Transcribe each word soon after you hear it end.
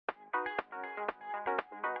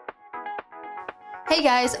Hey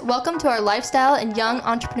guys, welcome to our Lifestyle and Young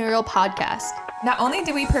Entrepreneurial Podcast. Not only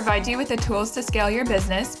do we provide you with the tools to scale your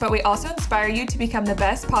business, but we also inspire you to become the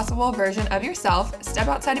best possible version of yourself, step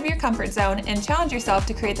outside of your comfort zone, and challenge yourself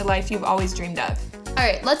to create the life you've always dreamed of. All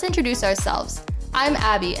right, let's introduce ourselves. I'm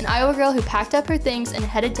Abby, an Iowa girl who packed up her things and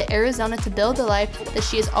headed to Arizona to build the life that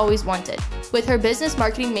she has always wanted. With her business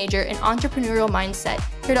marketing major and entrepreneurial mindset,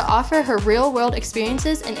 here to offer her real-world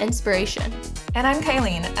experiences and inspiration. And I'm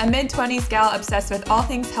Kylene, a mid-20s gal obsessed with all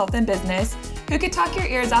things health and business, who could talk your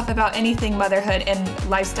ears off about anything motherhood and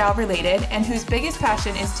lifestyle related, and whose biggest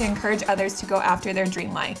passion is to encourage others to go after their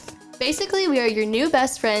dream life. Basically, we are your new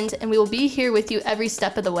best friends, and we will be here with you every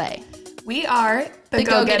step of the way. We are the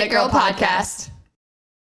Go Get It Girl Podcast.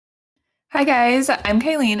 Hi guys, I'm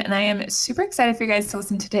Kylene, and I am super excited for you guys to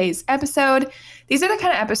listen to today's episode. These are the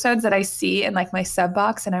kind of episodes that I see in like my sub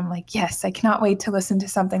box, and I'm like, yes, I cannot wait to listen to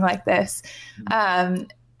something like this.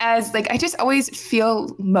 As like I just always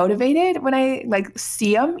feel motivated when I like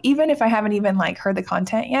see them, even if I haven't even like heard the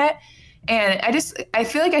content yet. And I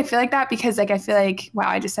feel like that because like I feel like, wow,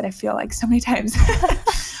 I just said I feel like so many times.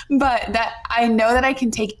 But that I know that I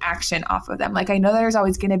can take action off of them. Like I know there's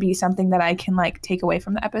always going to be something that I can like take away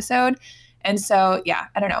from the episode. And so, yeah,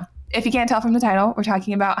 I don't know. If you can't tell from the title, we're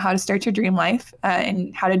talking about how to start your dream life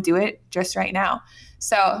and how to do it just right now.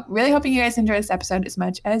 So really hoping you guys enjoy this episode as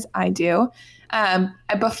much as I do.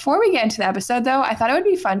 Before we get into the episode though, I thought it would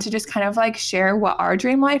be fun to just kind of like share what our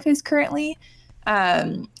dream life is currently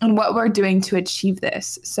and what we're doing to achieve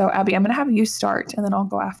this. So Abby, I'm going to have you start and then I'll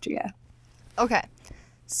go after you. Okay.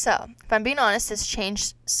 So, if I'm being honest, it's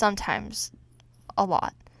changed sometimes a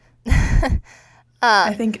lot.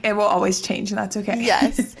 I think it will always change, and that's okay.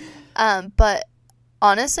 Yes. But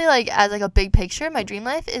honestly, like as like a big picture, my dream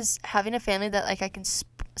life is having a family that like I can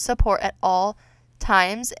support at all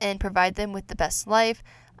times and provide them with the best life.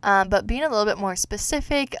 But being a little bit more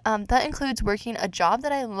specific, that includes working a job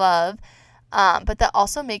that I love, but that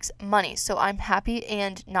also makes money. So I'm happy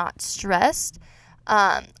and not stressed.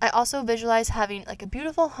 I also visualize having like a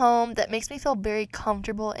beautiful home that makes me feel very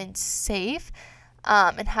comfortable and safe,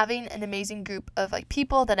 and having an amazing group of like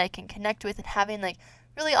people that I can connect with and having like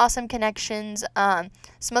really awesome connections.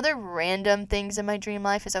 Some other random things in my dream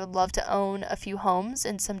life is I would love to own a few homes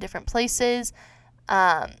in some different places,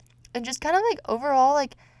 and just kind of like overall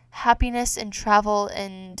like happiness and travel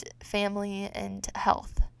and family and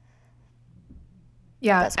health.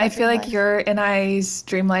 Yeah, I feel like your and I's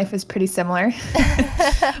dream life is pretty similar,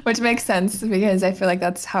 which makes sense because I feel like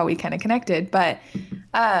that's how we kind of connected. But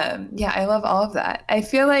yeah, I love all of that. I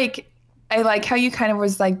feel like I like how you kind of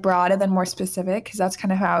was like broad and then more specific because that's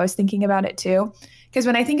kind of how I was thinking about it too. Because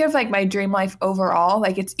when I think of like my dream life overall,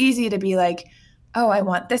 like it's easy to be like, oh, I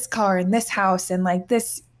want this car and this house and like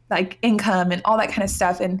this like income and all that kind of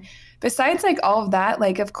stuff. And besides like all of that,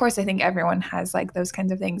 like, of course, I think everyone has like those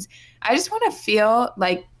kinds of things. I just want to feel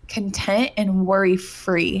like content and worry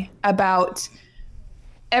free about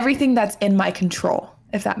everything that's in my control,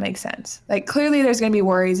 if that makes sense. Like clearly there's going to be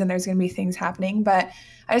worries and there's going to be things happening, but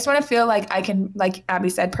I just want to feel like I can, like Abby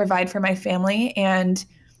said, provide for my family. And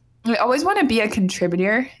I always want to be a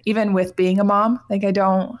contributor, even with being a mom. Like I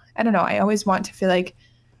don't know. I always want to feel like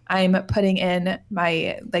I'm putting in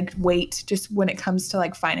my like weight just when it comes to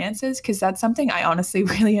like finances, because that's something I honestly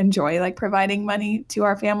really enjoy, like providing money to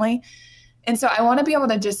our family. And so I want to be able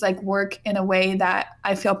to just like work in a way that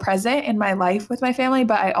I feel present in my life with my family,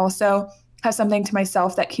 but I also have something to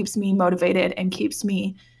myself that keeps me motivated and keeps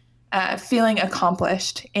me feeling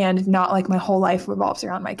accomplished and not like my whole life revolves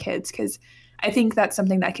around my kids. Because I think that's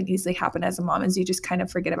something that can easily happen as a mom is you just kind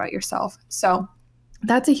of forget about yourself. So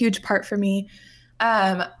that's a huge part for me.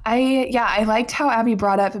 I liked how Abby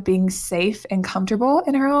brought up being safe and comfortable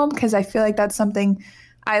in her home because I feel like that's something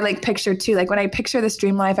I like picture too. Like when I picture this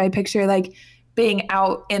dream life, I picture like being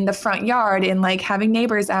out in the front yard and like having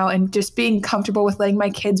neighbors out and just being comfortable with letting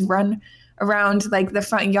my kids run around like the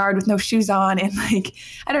front yard with no shoes on. And like,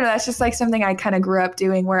 I don't know, that's just like something I kind of grew up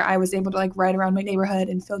doing where I was able to like ride around my neighborhood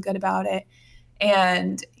and feel good about it.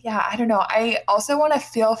 And yeah, I don't know. I also want to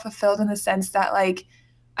feel fulfilled in the sense that like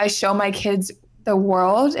I show my kids the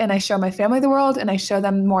world and I show my family the world and I show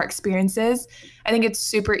them more experiences. I think it's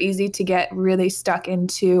super easy to get really stuck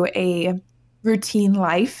into a routine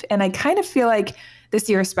life. And I kind of feel like this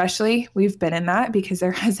year especially, we've been in that because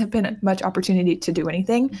there hasn't been much opportunity to do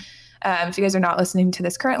anything. If you guys are not listening to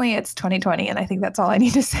this currently, it's 2020. And I think that's all I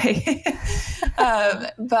need to say.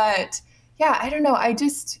 But yeah, I don't know.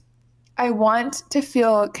 I want to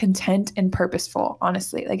feel content and purposeful,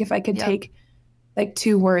 honestly. Like if I could take like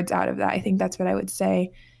 2 words out of that, I think that's what I would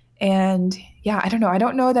say. And yeah, I don't know. I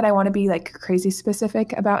don't know that I want to be like crazy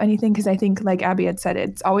specific about anything because I think, like Abby had said,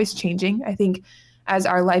 it's always changing. I think as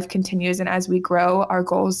our life continues and as we grow, our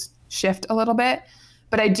goals shift a little bit.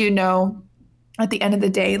 But I do know at the end of the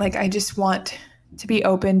day, like I just want to be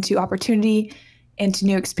open to opportunity and to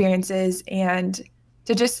new experiences and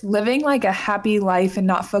to just living like a happy life and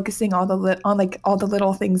not focusing on like all the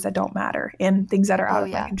little things that don't matter and things that are out Oh,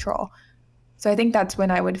 of my yeah. control. So I think that's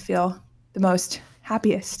when I would feel the most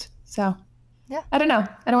happiest. So Yeah. I don't know.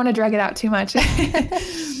 I don't want to drag it out too much. But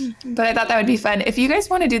I thought that would be fun. If you guys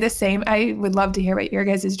want to do the same, I would love to hear what your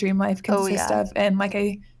guys' dream life Oh, consists yeah. of. And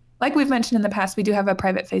like we've mentioned in the past, we do have a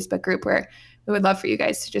private Facebook group where we would love for you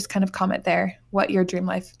guys to just kind of comment there what your dream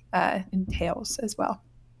life entails as well.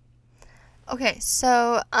 Okay,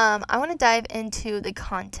 so I want to dive into the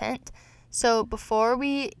content. So before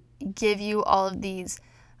we give you all of these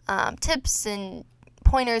tips and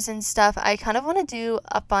pointers and stuff, I kind of want to do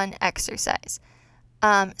a fun exercise.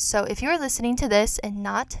 So if you are listening to this and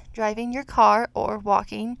not driving your car or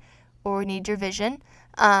walking or need your vision,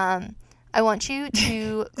 I want you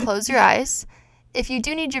to close your eyes. If you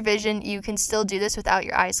do need your vision, you can still do this without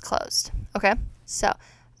your eyes closed. Okay? So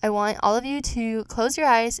I want all of you to close your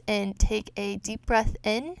eyes and take a deep breath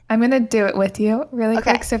in. I'm going to do it with you really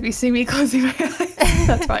Okay. quick. So if you see me closing my eyes,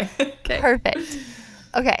 that's fine. Okay. Perfect.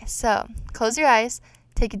 Okay, so close your eyes,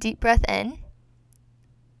 take a deep breath in,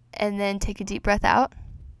 and then take a deep breath out.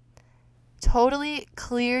 Totally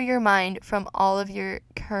clear your mind from all of your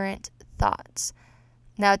current thoughts.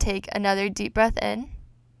 Now take another deep breath in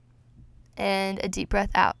and a deep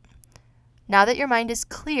breath out. Now that your mind is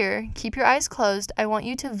clear, keep your eyes closed. I want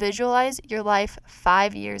you to visualize your life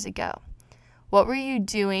 5 years ago. What were you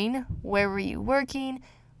doing? Where were you working?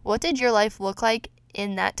 What did your life look like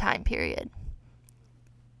in that time period?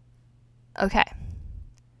 Okay.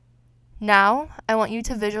 Now, I want you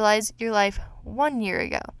to visualize your life 1 year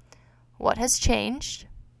ago. What has changed?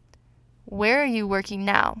 Where are you working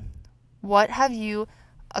now? What have you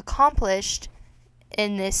accomplished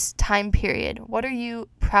in this time period? What are you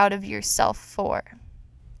proud of yourself for?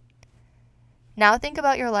 Now think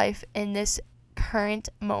about your life in this current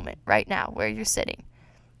moment, right now, where you're sitting.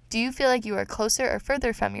 Do you feel like you are closer or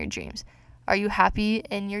further from your dreams? Are you happy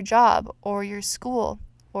in your job or your school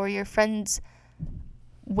or your friends?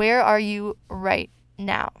 Where are you right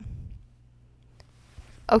now?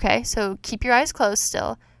 Okay, so keep your eyes closed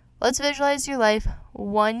still. Let's visualize your life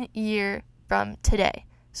 1 year from today.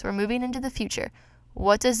 So we're moving into the future.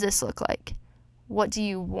 What does this look like? What do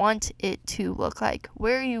you want it to look like?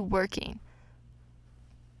 Where are you working?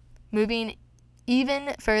 Moving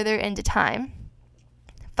even further into time,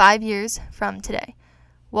 5 years from today.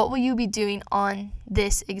 What will you be doing on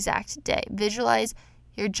this exact day? Visualize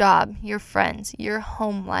your job, your friends, your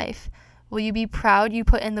home life. Will you be proud you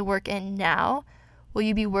put in the work in now? Will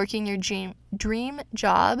you be working your dream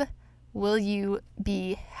job? Will you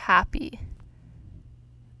be happy?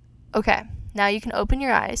 Okay, now you can open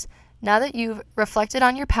your eyes. Now that you've reflected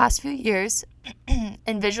on your past few years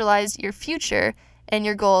and visualized your future and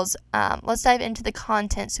your goals, let's dive into the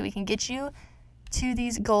content so we can get you to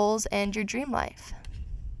these goals and your dream life.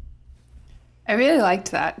 I really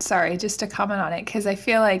liked that. Sorry, just to comment on it, because I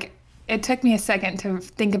feel like it took me a second to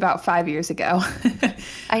think about 5 years ago.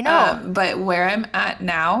 I know. But where I'm at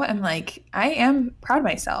now, I'm like, I am proud of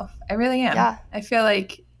myself. I really am. Yeah. I feel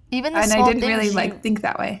like, Even the and small I didn't things really like think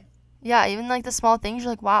that way. Yeah, even like the small things,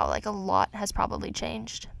 you're like, wow, like a lot has probably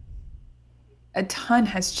changed. A ton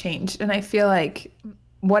has changed. And I feel like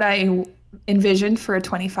what I envisioned for a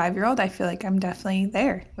 25-year-old, I feel like I'm definitely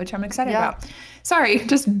there, which I'm excited about. Sorry,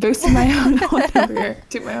 just boosting my own horn over here,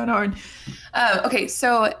 toot my own horn. Okay,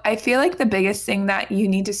 so I feel like the biggest thing that you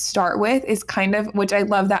need to start with is kind of, which I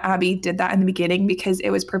love that Abby did that in the beginning because it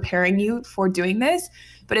was preparing you for doing this,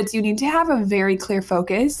 but it's you need to have a very clear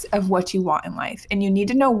focus of what you want in life, and you need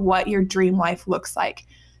to know what your dream life looks like.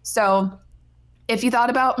 So if you thought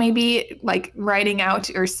about maybe like writing out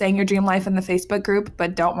or saying your dream life in the Facebook group,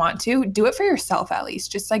 but don't want to, do it for yourself at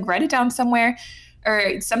least. Just like write it down somewhere.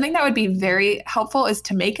 Or something that would be very helpful is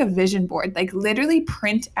to make a vision board, like literally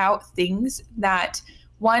print out things that,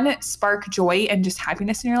 one, spark joy and just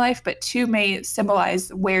happiness in your life, but two, may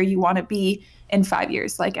symbolize where you want to be in 5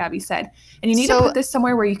 years, like Abby said. And you need to put this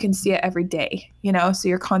somewhere where you can see it every day, so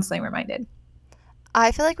you're constantly reminded.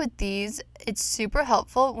 I feel like with these, it's super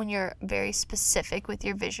helpful when you're very specific with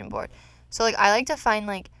your vision board. So like I like to find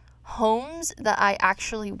like homes that I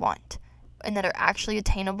actually want and that are actually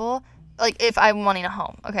attainable. Like if I'm wanting a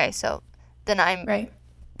home, okay, so then I'm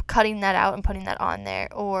cutting that out and putting that on there,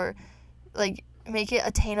 or like make it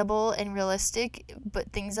attainable and realistic,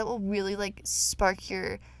 but things that will really like spark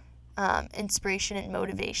your inspiration and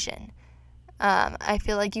motivation. I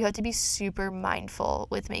feel like you have to be super mindful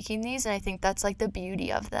with making these, and I think that's like the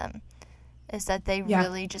beauty of them, is that they Yeah.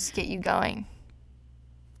 really just get you going.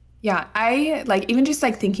 Yeah, I like even just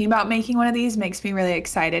like thinking about making one of these makes me really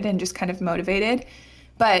excited and just kind of motivated.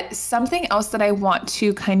 But something else that I want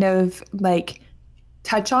to kind of like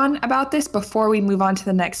touch on about this before we move on to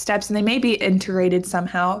the next steps, and they may be integrated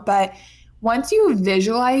somehow, but once you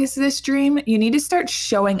visualize this dream, you need to start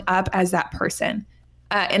showing up as that person.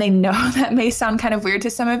 And I know that may sound kind of weird to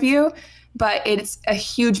some of you, but it's a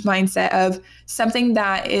huge mindset of something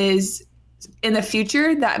that is in the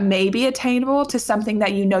future that may be attainable to something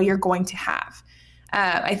that you know you're going to have.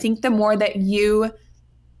 I think the more that you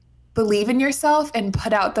believe in yourself and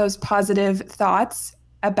put out those positive thoughts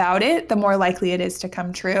about it, the more likely it is to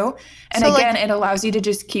come true. And So again, like, it allows you to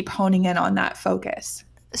just keep honing in on that focus.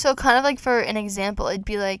 so kind of like for an example, it'd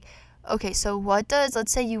be like, okay, so what does,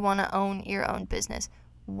 let's say you want to own your own business.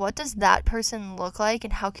 What does that person look like,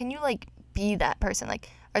 and how can you like be that person? Like,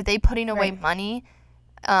 are they putting away Right. money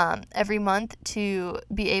every month to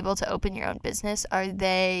be able to open your own business? Are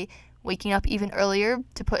they waking up even earlier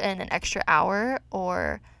to put in an extra hour,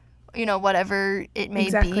 or whatever it may be?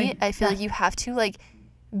 Exactly. I feel Yeah. like you have to like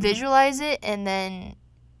visualize it and then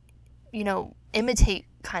imitate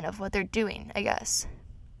kind of what they're doing, I guess.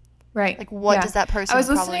 Right. Like, what Yeah. does that I person was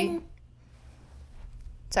probably... listening.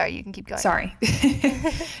 Sorry, you can keep going. Sorry.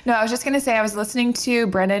 No, I was just going to say I was listening to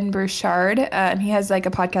Brennan Burchard, and he has like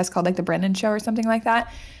a podcast called like The Brennan Show or something like that.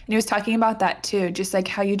 And he was talking about that too, just like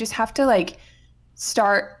how you just have to like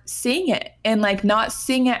start seeing it and like not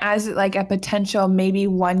seeing it as like a potential maybe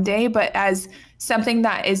one day, but as something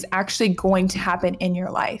that is actually going to happen in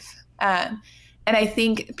your life. And I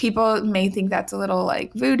think people may think that's a little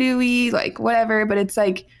like voodoo-y, like whatever, but it's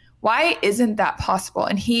like, why isn't that possible?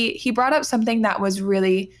 And he brought up something that was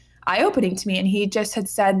really eye-opening to me. And he just had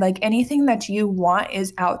said, like, anything that you want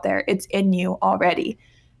is out there. It's in you already.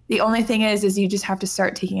 The only thing is you just have to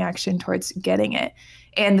start taking action towards getting it.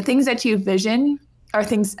 And the things that you vision are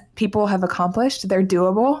things people have accomplished. They're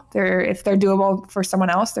doable. If they're doable for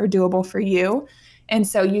someone else, they're doable for you. And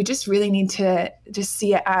so you just really need to just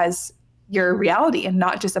see it as your reality and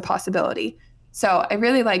not just a possibility. So I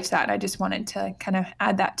really liked that. I just wanted to kind of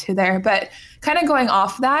add that to there. But kind of going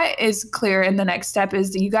off that is clear. And the next step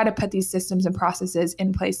is that you got to put these systems and processes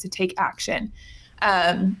in place to take action.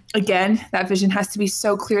 Again, that vision has to be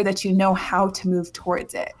so clear that you know how to move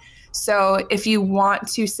towards it. So if you want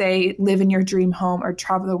to, say, live in your dream home or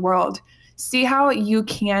travel the world, see how you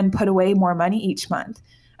can put away more money each month.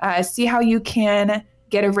 See how you can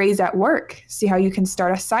get a raise at work. See how you can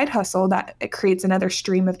start a side hustle that it creates another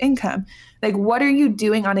stream of income. Like, what are you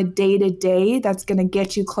doing on a day-to-day that's going to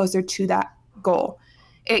get you closer to that goal?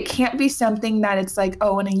 It can't be something that it's like,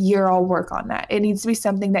 oh, in a year I'll work on that. It needs to be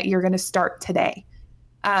something that you're going to start today.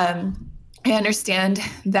 I understand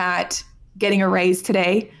that getting a raise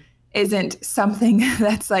today isn't something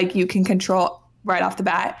that's like you can control right off the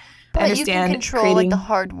bat. I But you can understand control like the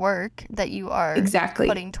hard work that you are exactly.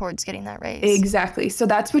 putting towards getting that raise. Exactly. So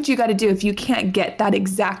that's what you got to do. If you can't get that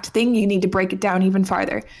exact thing, you need to break it down even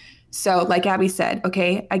farther. So like Abby said,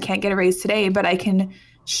 okay, I can't get a raise today, but I can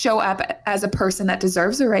show up as a person that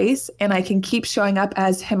deserves a raise, and I can keep showing up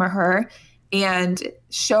as him or her and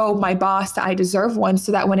show my boss that I deserve one,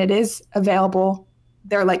 so that when it is available,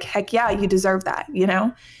 they're like, heck yeah, you deserve that, you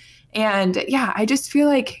know? And yeah, I just feel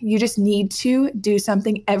like you just need to do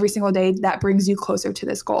something every single day that brings you closer to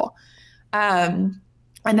this goal.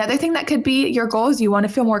 Another thing that could be your goal is you want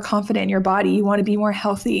to feel more confident in your body. You want to be more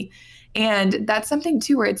healthy. And that's something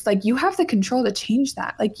too, where it's like you have the control to change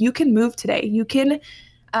that. Like, you can move today. You can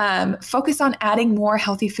focus on adding more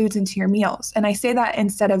healthy foods into your meals. And I say that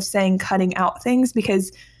instead of saying cutting out things,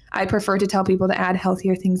 because I prefer to tell people to add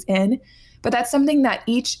healthier things in. But that's something that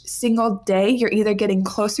each single day you're either getting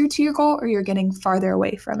closer to your goal or you're getting farther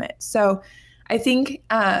away from it. So I think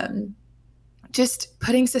just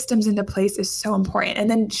putting systems into place is so important. And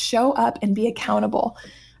then show up and be accountable.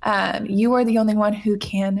 You are the only one who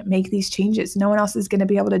can make these changes. No one else is going to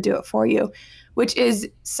be able to do it for you, which is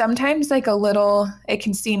sometimes like it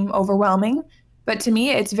can seem overwhelming. But to me,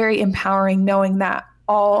 it's very empowering knowing that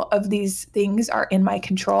all of these things are in my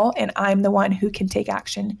control and I'm the one who can take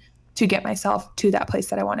action to get myself to that place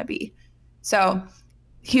that I want to be. So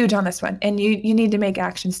huge on this one. And you need to make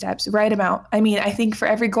action steps, write them out. I mean, I think for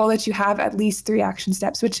every goal that you have, at least 3 action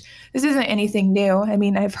steps, which this isn't anything new. I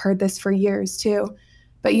mean, I've heard this for years too,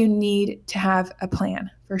 but you need to have a plan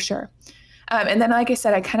for sure. And then, like I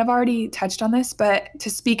said, I kind of already touched on this, but to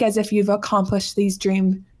speak as if you've accomplished these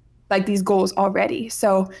goals already.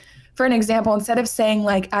 So for an example, instead of saying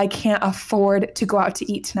like, I can't afford to go out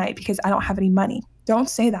to eat tonight because I don't have any money, don't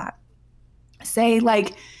say that. Say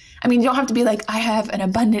like, I mean, you don't have to be like, I have an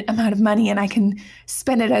abundant amount of money and I can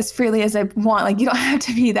spend it as freely as I want. Like, you don't have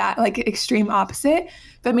to be that like extreme opposite,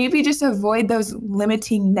 but maybe just avoid those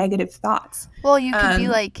limiting negative thoughts. Well, you could be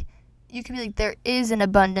like, there is an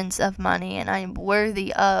abundance of money and I am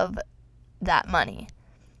worthy of that money.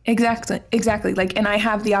 Exactly. Like, and I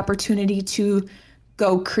have the opportunity to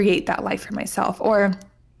go create that life for myself. Or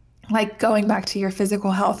like going back to your physical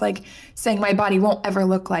health, like saying my body won't ever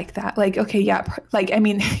look like that. Like, okay, yeah, like, I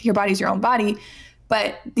mean, your body's your own body,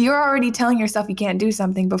 but you're already telling yourself you can't do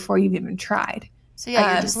something before you've even tried. So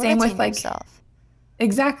yeah, you're just same with like yourself.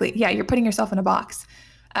 Exactly. Yeah, you're putting yourself in a box.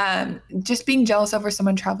 Just being jealous over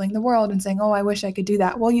someone traveling the world and saying, oh, I wish I could do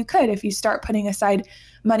that. Well, you could if you start putting aside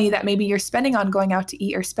money that maybe you're spending on going out to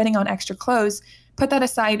eat or spending on extra clothes, put that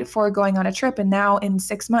aside for going on a trip. And now in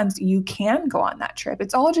 6 months, you can go on that trip.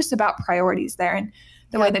 It's all just about priorities there and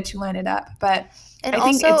the way that you line it up. But I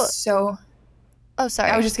think it's so... Oh,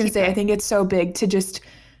 sorry. I was just going to say, I think it's so big to just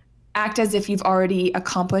act as if you've already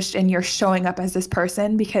accomplished and you're showing up as this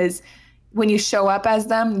person, because when you show up as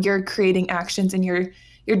them, you're creating actions and you're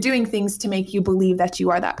doing things to make you believe that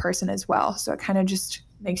you are that person as well. So it kind of just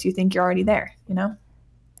makes you think you're already there, you know?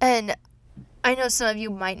 And I know some of you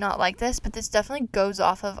might not like this, but this definitely goes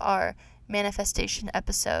off of our manifestation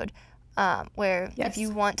episode, where if you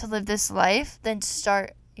want to live this life, then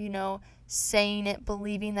start, saying it,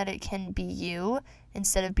 believing that it can be you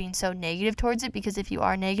instead of being so negative towards it, because if you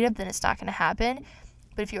are negative, then it's not going to happen.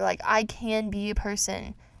 But if you're like, I can be a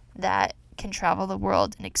person that can travel the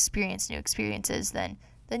world and experience new experiences, then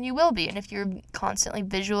you will be. And if you're constantly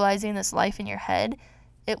visualizing this life in your head,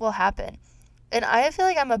 it will happen. And I feel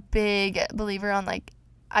like I'm a big believer on like,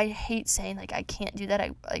 I hate saying like I can't do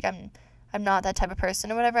that. I'm not that type of person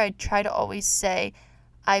or whatever. I try to always say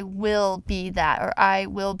I will be that, or I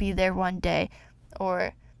will be there one day,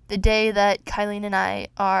 or the day that Kylene and I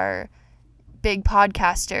are big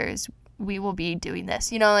podcasters, we will be doing this.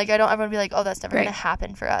 Like I don't ever want to be like, oh, that's never going to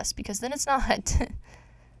happen for us, because then it's not.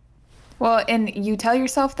 Well, and you tell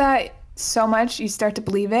yourself that so much, you start to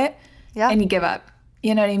believe it, and you give up.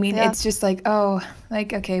 You know what I mean? Yeah. It's just like, oh,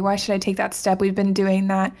 like, okay, why should I take that step? We've been doing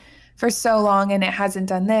that for so long and it hasn't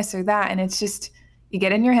done this or that. And it's just, you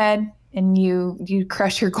get in your head and you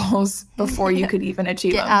crush your goals before you could even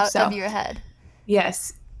achieve them. Get out of your head.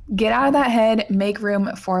 Yes. Get out of that head, make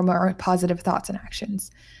room for more positive thoughts and actions.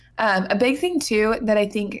 A big thing too that I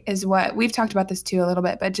think is what we've talked about this too a little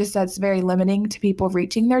bit, but just that's very limiting to people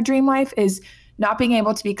reaching their dream life is not being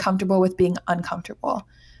able to be comfortable with being uncomfortable.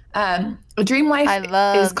 A dream life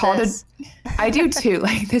is called I do too.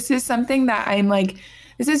 Like this is something that I'm like,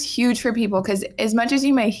 this is huge for people, because as much as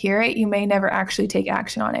you may hear it, you may never actually take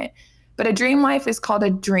action on it. But a dream life is called a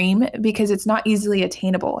dream because it's not easily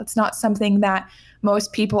attainable. It's not something that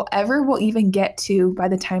most people ever will even get to by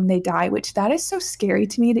the time they die, which that is so scary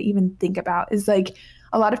to me to even think about. Is like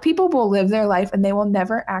a lot of people will live their life and they will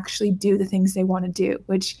never actually do the things they want to do,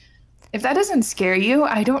 which if that doesn't scare you,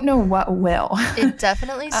 I don't know what will. It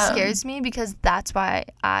definitely scares me, because that's why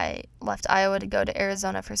I left Iowa to go to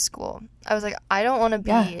Arizona for school. I was like, I don't want to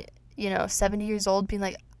be, 70 years old being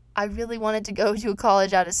like, I really wanted to go to a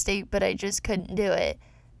college out of state, but I just couldn't do it.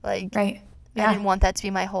 Like, right. Yeah. I didn't want that to be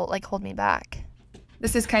my hold me back.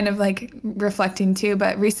 This is kind of like reflecting too,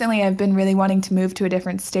 but recently I've been really wanting to move to a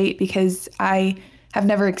different state because I have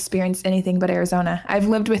never experienced anything but Arizona. I've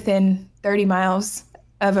lived within 30 miles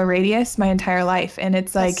of a radius my entire life. And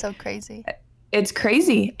it's like, that's so crazy. It's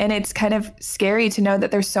crazy. And it's kind of scary to know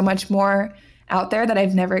that there's so much more out there that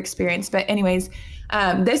I've never experienced. But anyways,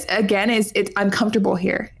 this again I'm comfortable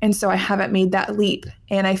here. And so I haven't made that leap.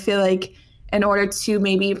 And I feel like in order to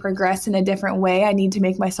maybe progress in a different way, I need to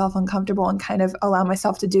make myself uncomfortable and kind of allow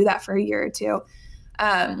myself to do that for a year or two.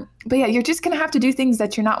 But yeah, you're just going to have to do things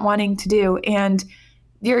that you're not wanting to do. And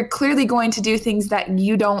you're clearly going to do things that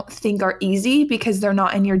you don't think are easy because they're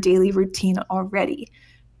not in your daily routine already.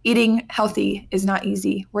 Eating healthy is not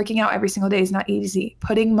easy. Working out every single day is not easy.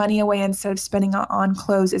 Putting money away instead of spending on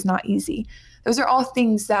clothes is not easy. Those are all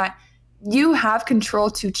things that you have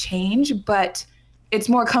control to change, but it's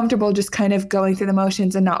more comfortable just kind of going through the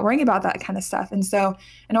motions and not worrying about that kind of stuff. And so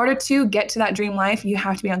in order to get to that dream life, you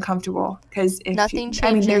have to be uncomfortable, because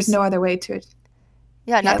there's no other way to it.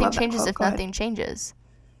 Yeah, nothing changes if nothing changes.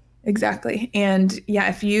 Exactly. And yeah,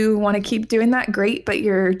 if you want to keep doing that, great, but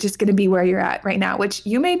you're just going to be where you're at right now, which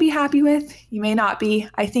you may be happy with, you may not be.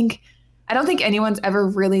 I don't think anyone's ever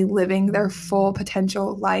really living their full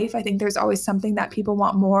potential life. I think there's always something that people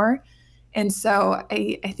want more. And so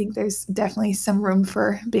I think there's definitely some room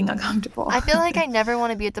for being uncomfortable. I feel like I never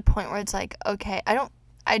want to be at the point where it's like, okay,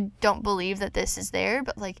 I don't believe that this is there,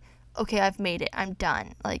 but like, okay, I've made it. I'm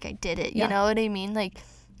done. Like I did it. You Yeah. know what I mean? Like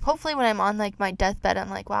hopefully when I'm on like my deathbed, I'm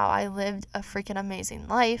like, wow, I lived a freaking amazing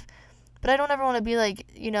life. But I don't ever want to be like,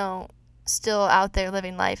 still out there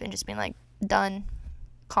living life and just being like, done,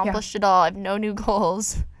 accomplished it all. I have no new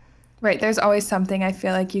goals. Right. There's always something I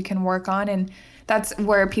feel like you can work on. And that's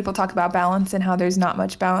where people talk about balance and how there's not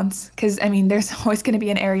much balance. Because, I mean, there's always going to be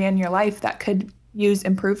an area in your life that could use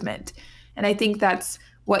improvement. And I think that's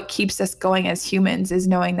what keeps us going as humans is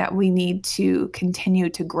knowing that we need to continue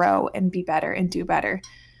to grow and be better and do better.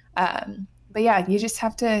 But yeah, you just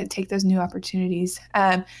have to take those new opportunities.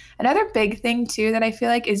 Another big thing, too, that I feel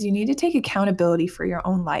like is you need to take accountability for your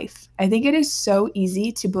own life. I think it is so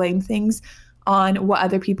easy to blame things on what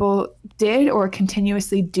other people did or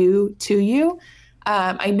continuously do to you.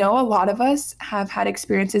 I know a lot of us have had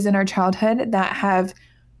experiences in our childhood that have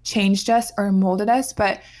changed us or molded us,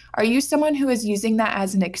 but are you someone who is using that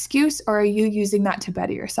as an excuse or are you using that to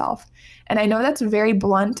better yourself? And I know that's very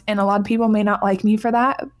blunt, and a lot of people may not like me for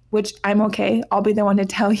that, which I'm okay. I'll be the one to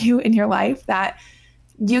tell you in your life that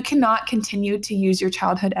you cannot continue to use your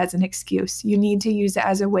childhood as an excuse. You need to use it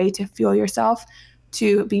as a way to fuel yourself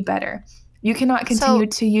to be better. You cannot continue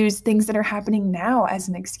to use things that are happening now as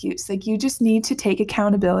an excuse. Like you just need to take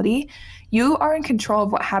accountability. You are in control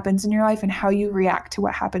of what happens in your life and how you react to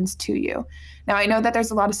what happens to you. Now, I know that there's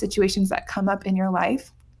a lot of situations that come up in your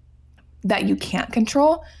life that you can't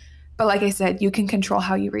control, but like I said, you can control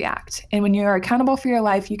how you react. And when you're accountable for your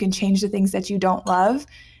life, you can change the things that you don't love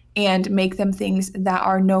and make them things that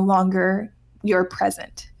are no longer your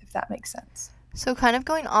present, if that makes sense. So kind of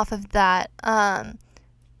going off of that,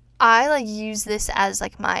 I like use this as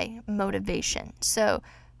like my motivation. So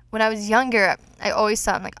when I was younger, I always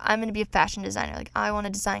thought I'm going to be a fashion designer. Like I want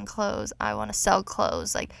to design clothes. I want to sell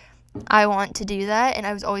clothes. Like I want to do that. And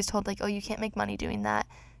I was always told like, oh, you can't make money doing that.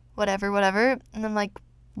 Whatever. And then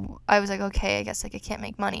I was like, okay, I guess like I can't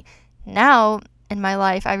make money. Now in my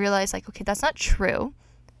life, I realized like, okay, that's not true.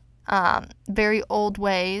 Very old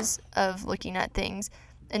ways of looking at things.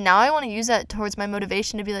 And now I want to use that towards my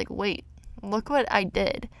motivation to be like, wait, look what I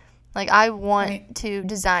did. Like I want to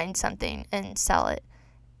design something and sell it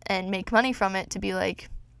and make money from it, to be like,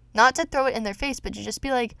 not to throw it in their face, but to just be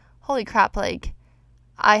like, holy crap, like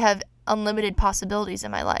I have unlimited possibilities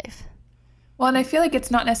in my life. Well, and I feel like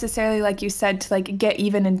it's not necessarily, like you said, to like get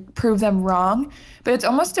even and prove them wrong, but it's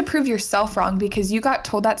almost to prove yourself wrong because you got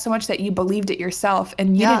told that so much that you believed it yourself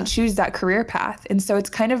and you didn't choose that career path. And so it's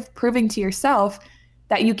kind of proving to yourself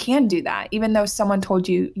that you can do that, even though someone told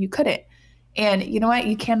you you couldn't. And you know what?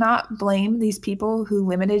 You cannot blame these people who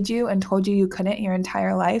limited you and told you you couldn't your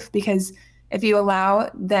entire life, because if you allow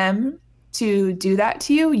them to do that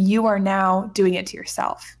to you, you are now doing it to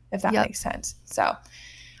yourself, if that makes sense. So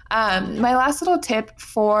my last little tip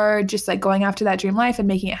for just like going after that dream life and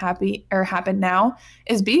making it happen now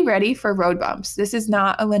is be ready for road bumps. This is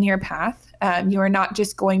not a linear path. You are not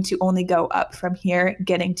just going to only go up from here,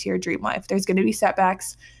 getting to your dream life. There's going to be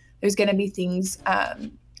setbacks. There's going to be things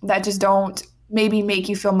that just don't maybe make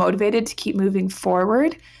you feel motivated to keep moving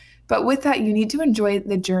forward. But with that, you need to enjoy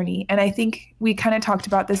the journey. And I think we kind of talked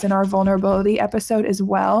about this in our vulnerability episode as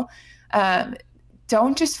well.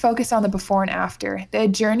 Don't just focus on the before and after. The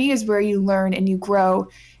journey is where you learn and you grow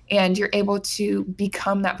and you're able to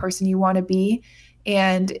become that person you want to be.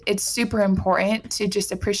 And it's super important to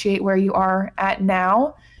just appreciate where you are at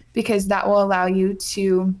now, because that will allow you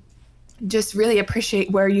to just really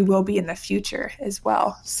appreciate where you will be in the future as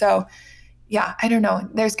well. So yeah, I don't know.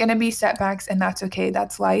 There's going to be setbacks and that's okay.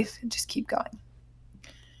 That's life. Just keep going.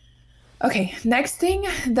 Okay, next thing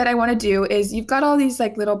that I want to do is you've got all these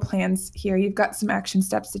like little plans here. You've got some action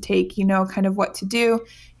steps to take, you know, kind of what to do.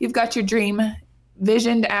 You've got your dream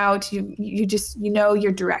visioned out. You just, you know,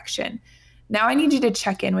 your direction. Now I need you to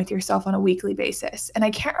check in with yourself on a weekly basis. And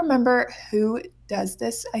I can't remember who does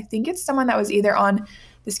this. I think it's someone that was either on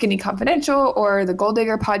the Skinny Confidential or the Gold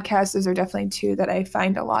Digger podcast. Those are definitely two that I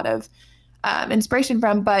find a lot of inspiration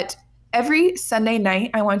from. But every Sunday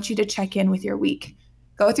night, I want you to check in with your week.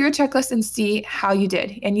 Go through a checklist and see how you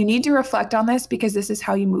did. And you need to reflect on this because this is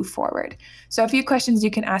how you move forward. So a few questions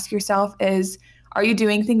you can ask yourself is, are you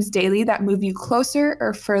doing things daily that move you closer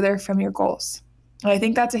or further from your goals? And I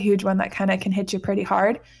think that's a huge one that kind of can hit you pretty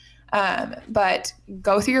hard. But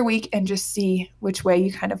go through your week and just see which way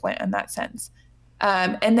you kind of went in that sense.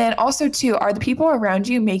 And then also too, are the people around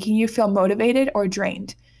you making you feel motivated or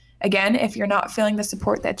drained? Again, if you're not feeling the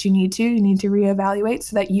support that you need to reevaluate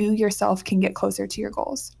so that you yourself can get closer to your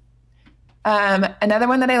goals. Another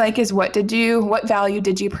one that I like is what value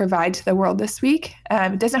did you provide to the world this week?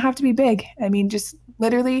 It doesn't have to be big. I mean, just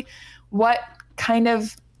literally, what kind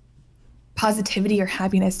of positivity or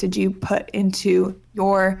happiness did you put into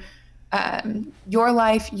your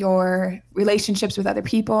life, your relationships with other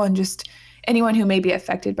people, and just anyone who may be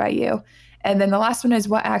affected by you? And then the last one is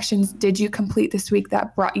what actions did you complete this week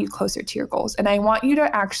that brought you closer to your goals? And I want you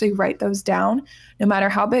to actually write those down, no matter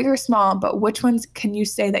how big or small, but which ones can you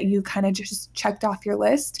say that you kind of just checked off your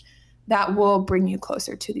list that will bring you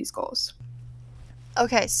closer to these goals?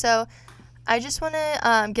 Okay, so I just want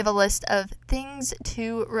to give a list of things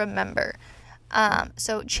to remember.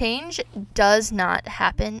 So change does not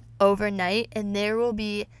happen overnight, and there will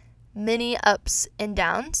be many ups and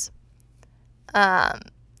downs.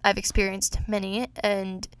 I've experienced many,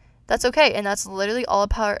 and that's okay, and that's literally all a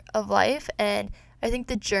part of life, and I think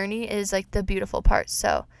the journey is like the beautiful part.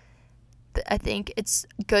 So I think it's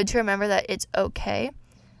good to remember that it's okay.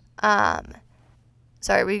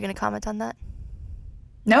 Sorry, were you going to comment on that?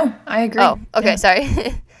 No, I agree. Oh, okay, yeah. Sorry.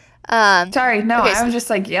 Sorry, no, okay, I was just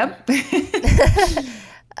like, yep. So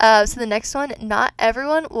the next one, not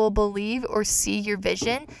everyone will believe or see your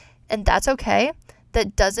vision, and that's okay.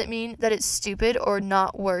 That doesn't mean that it's stupid or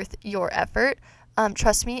not worth your effort.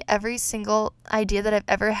 Trust me, every single idea that I've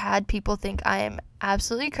ever had, people think I am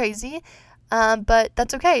absolutely crazy, but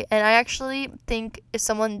that's okay. And I actually think if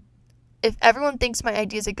everyone thinks my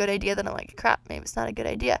idea is a good idea, then I'm like, crap, maybe it's not a good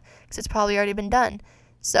idea because it's probably already been done.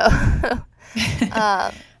 So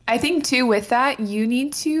I think too, with that, you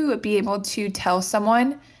need to be able to tell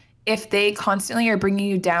someone if they constantly are bringing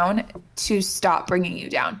you down to stop bringing you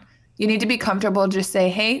down. You need to be comfortable, just say,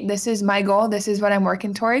 hey, this is my goal. This is what I'm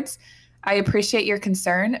working towards. I appreciate your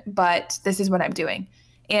concern, but this is what I'm doing.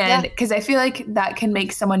 And because I feel like that can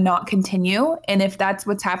make someone not continue. And if that's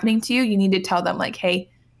what's happening to you, you need to tell them like, hey,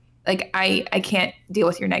 like I can't deal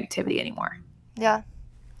with your negativity anymore. Yeah.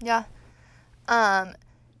 Yeah.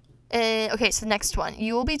 Okay, so next one.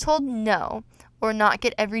 You will be told no or not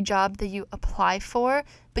get every job that you apply for,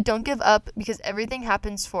 but don't give up because everything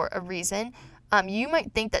happens for a reason. You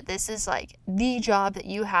might think that this is like the job that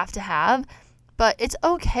you have to have, but it's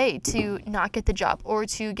okay to not get the job or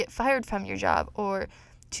to get fired from your job or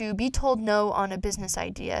to be told no on a business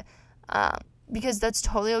idea, because that's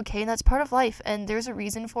totally okay and that's part of life and there's a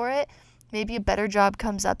reason for it. Maybe a better job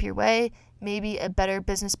comes up your way, maybe a better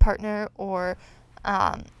business partner or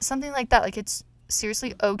something like that. Like it's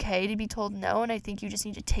seriously okay to be told no, and I think you just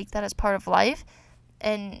need to take that as part of life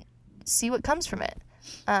and see what comes from it.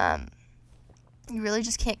 You really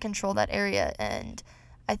just can't control that area, and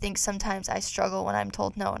I think sometimes I struggle when I'm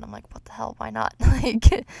told no and I'm like, what the hell, why not?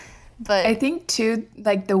 But I think too,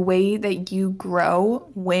 like the way that you grow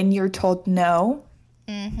when you're told no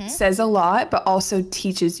says a lot, but also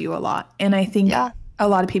teaches you a lot. And I think a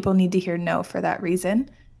lot of people need to hear no for that reason.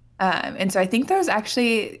 And so I think there's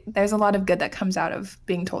a lot of good that comes out of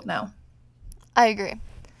being told no. I agree.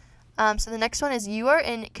 So the next one is you are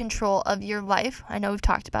in control of your life. I know we've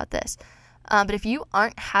talked about this. But if you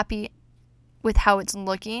aren't happy with how it's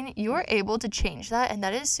looking, you are able to change that. And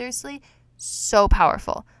that is seriously so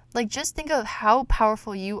powerful. Like, just think of how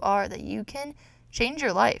powerful you are that you can change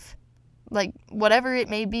your life. Like, whatever it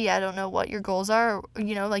may be, I don't know what your goals are,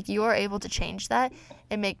 like you are able to change that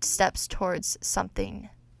and make steps towards something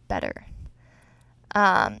better.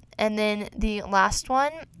 And then the last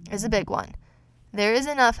one is a big one. There is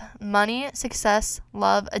enough money, success,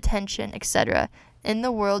 love, attention, etc. in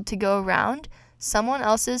the world to go around. Someone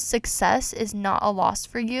else's success is not a loss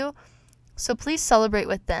for you, so please celebrate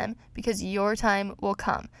with them because your time will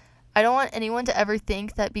come. I don't want anyone to ever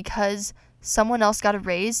think that because someone else got a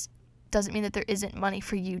raise doesn't mean that there isn't money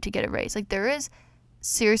for you to get a raise. Like, there is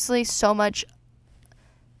seriously so much,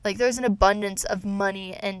 like, there's an abundance of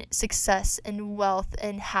money and success and wealth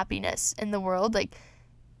and happiness in the world. Like,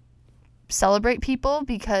 celebrate people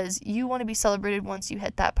because you want to be celebrated once you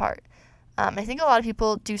hit that part. I think a lot of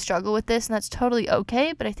people do struggle with this, and that's totally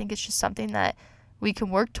okay, but I think it's just something that we can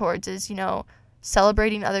work towards is,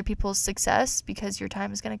 celebrating other people's success because your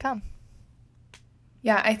time is going to come.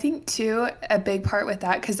 Yeah, I think too, a big part with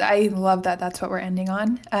that, because I love that that's what we're ending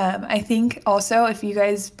on. I think also if you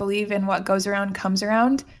guys believe in what goes around comes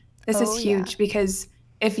around, this is huge because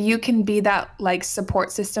if you can be that like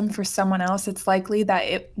support system for someone else, it's likely that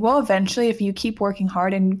it will eventually, if you keep working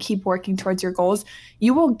hard and keep working towards your goals,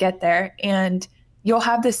 you will get there and you'll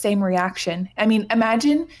have the same reaction. I mean,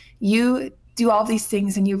 imagine you do all these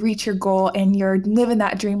things and you reach your goal and you're living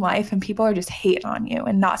that dream life and people are just hating on you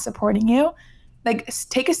and not supporting you. Like,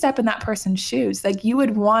 take a step in that person's shoes. Like, you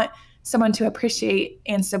would want someone to appreciate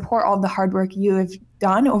and support all the hard work you have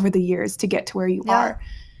done over the years to get to where you are.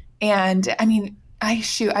 And I mean, I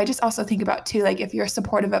just also think about too, like if you're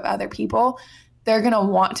supportive of other people, they're going to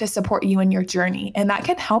want to support you in your journey. And that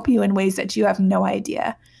can help you in ways that you have no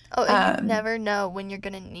idea. Oh, and you never know when you're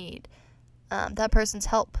going to need that person's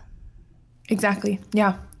help. Exactly.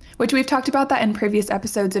 Yeah. Which we've talked about that in previous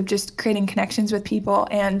episodes of just creating connections with people.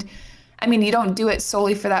 And I mean, you don't do it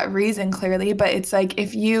solely for that reason, clearly, but it's like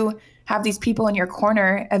if you have these people in your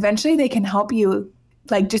corner, eventually they can help you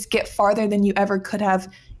like just get farther than you ever could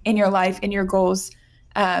have in your life, in your goals,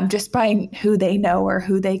 just by who they know or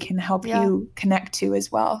who they can help you connect to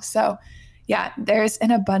as well. So yeah, there's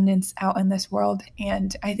an abundance out in this world.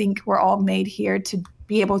 And I think we're all made here to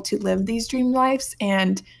be able to live these dream lives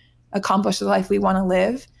and accomplish the life we want to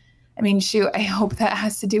live. I mean, shoot, I hope that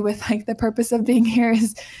has to do with like the purpose of being here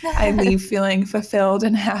is I leave feeling fulfilled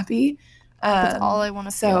and happy. That's all I want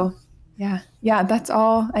to feel. Yeah, that's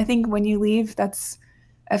all. I think when you leave, that's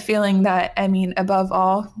a feeling that, I mean, above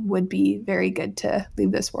all, would be very good to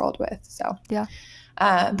leave this world with. So yeah.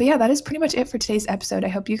 But yeah, that is pretty much it for today's episode. I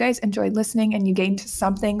hope you guys enjoyed listening and you gained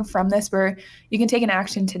something from this where you can take an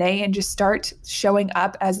action today and just start showing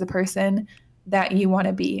up as the person that you want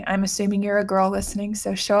to be. I'm assuming you're a girl listening,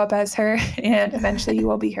 so show up as her and eventually you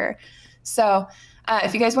will be her. So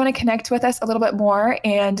if you guys want to connect with us a little bit more,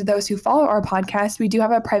 and those who follow our podcast, we do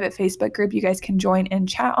have a private Facebook group you guys can join and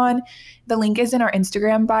chat on. The link is in our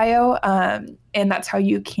Instagram bio, and that's how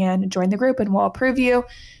you can join the group and we'll approve you.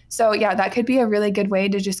 So yeah, that could be a really good way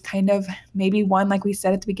to just kind of maybe one, like we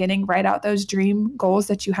said at the beginning, write out those dream goals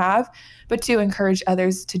that you have, but to encourage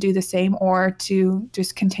others to do the same or to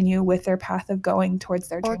just continue with their path of going towards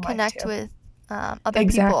their dream life. Or connect with other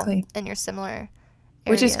people in your similar areas.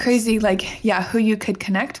 Which is crazy, like, yeah, who you could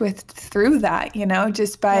connect with through that, you know,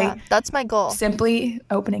 just by that's my goal. Simply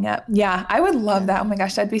opening up. Yeah, I would love that. Oh my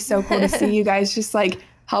gosh, that'd be so cool to see you guys just like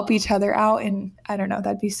help each other out. And I don't know,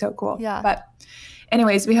 that'd be so cool. Yeah. But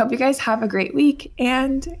anyways, we hope you guys have a great week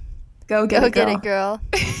and go get it, girl. Go get it, girl.